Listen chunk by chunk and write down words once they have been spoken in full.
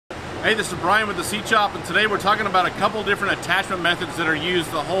Hey, this is Brian with the Seat Shop, and today we're talking about a couple different attachment methods that are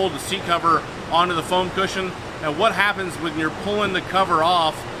used to hold the seat cover onto the foam cushion, and what happens when you're pulling the cover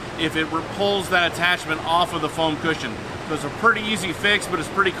off if it pulls that attachment off of the foam cushion. So it's a pretty easy fix, but it's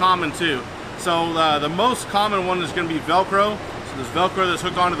pretty common too. So the most common one is going to be Velcro. So there's Velcro that's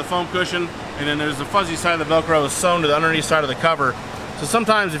hooked onto the foam cushion, and then there's the fuzzy side of the Velcro is sewn to the underneath side of the cover. So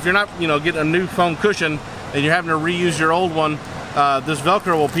sometimes if you're not, getting a new foam cushion and you're having to reuse your old one, this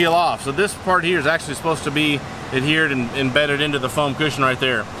Velcro will peel off. So this part here is actually supposed to be adhered and embedded into the foam cushion right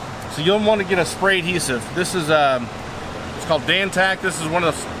there. So you'll want to get a spray adhesive. This is it's called Tack. This is one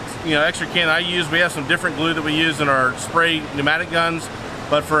of the extra can I use. We have some different glue that we use in our spray pneumatic guns,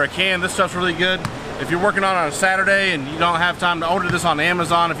 but for a can, this stuff's really good. If you're working on a Saturday and you don't have time to order this on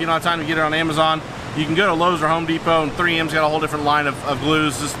Amazon, if you don't have time to get it on Amazon, you can go to Lowe's or Home Depot, and 3M's got a whole different line of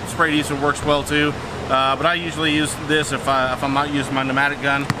glues. This spray adhesive works well too. But I usually use this if I'm not using my pneumatic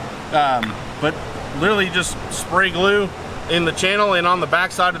gun. But literally just spray glue in the channel and on the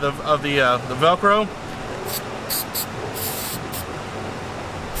back side of the Velcro.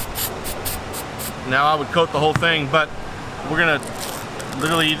 Now I would coat the whole thing, but we're gonna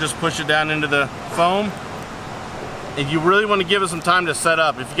literally just push it down into the foam. And you really want to give it some time to set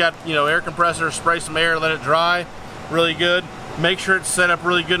up. If you got air compressor, spray some air, let it dry really good. Make sure it's set up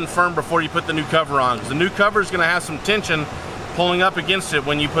really good and firm before you put the new cover on, because the new cover is going to have some tension pulling up against it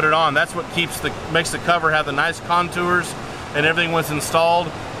when you put it on. That's what makes the cover have the nice contours and everything once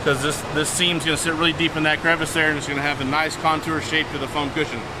installed, because this seam's going to sit really deep in that crevice there, and it's going to have a nice contour shape to the foam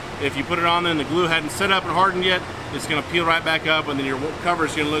cushion. If you put it on and the glue hadn't set up and hardened yet, it's going to peel right back up, and then your cover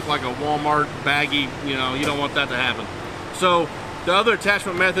is going to look like a Walmart baggie. You don't want that to happen. So the other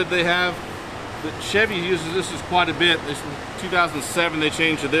attachment method they have that Chevy uses, this is quite a bit. This 2007 they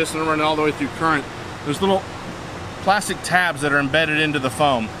changed to this, and they're running all the way through current. There's little plastic tabs that are embedded into the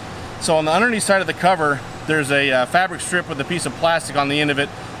foam. So on the underneath side of the cover, there's a fabric strip with a piece of plastic on the end of it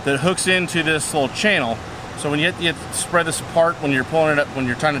that hooks into this little channel. So when you have to spread this apart when you're pulling it up, when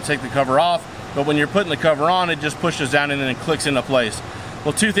you're trying to take the cover off, but when you're putting the cover on, it just pushes down in and clicks into place.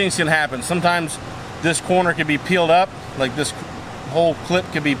 Well, two things can happen. Sometimes this corner could be peeled up, like this whole clip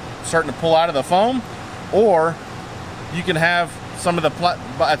could be starting to pull out of the foam, or you can have some of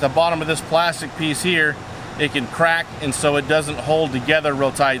at the bottom of this plastic piece here, it can crack, and so it doesn't hold together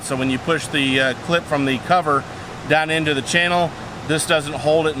real tight. So when you push the clip from the cover down into the channel, this doesn't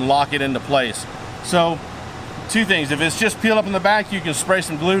hold it and lock it into place. So two things: if it's just peeled up in the back, you can spray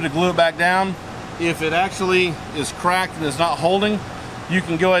some glue to glue it back down. If it actually is cracked and is not holding, you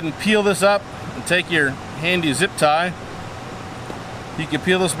can go ahead and peel this up and take your handy zip tie. You can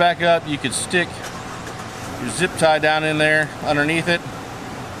peel this back up. You could stick your zip tie down in there underneath it,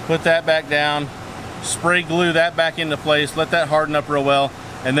 put that back down, spray glue that back into place, let that harden up real well,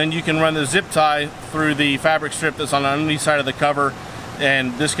 and then you can run the zip tie through the fabric strip that's on the underneath side of the cover,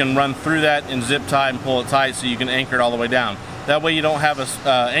 and this can run through that and zip tie and pull it tight so you can anchor it all the way down. That way you don't have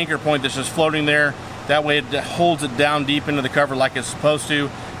a anchor point that's just floating there. That way it holds it down deep into the cover like it's supposed to.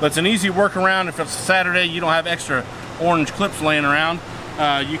 But it's an easy workaround. If it's a Saturday, you don't have extra orange clips laying around,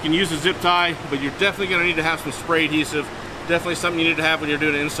 you can use a zip tie, but you're definitely going to need to have some spray adhesive. Definitely something you need to have when you're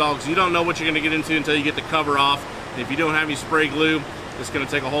doing an install, because you don't know what you're going to get into until you get the cover off. And if you don't have any spray glue, it's going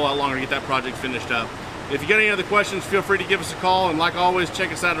to take a whole lot longer to get that project finished up. If you got any other questions, feel free to give us a call, and like always,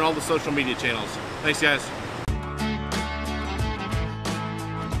 check us out on all the social media channels. Thanks, guys.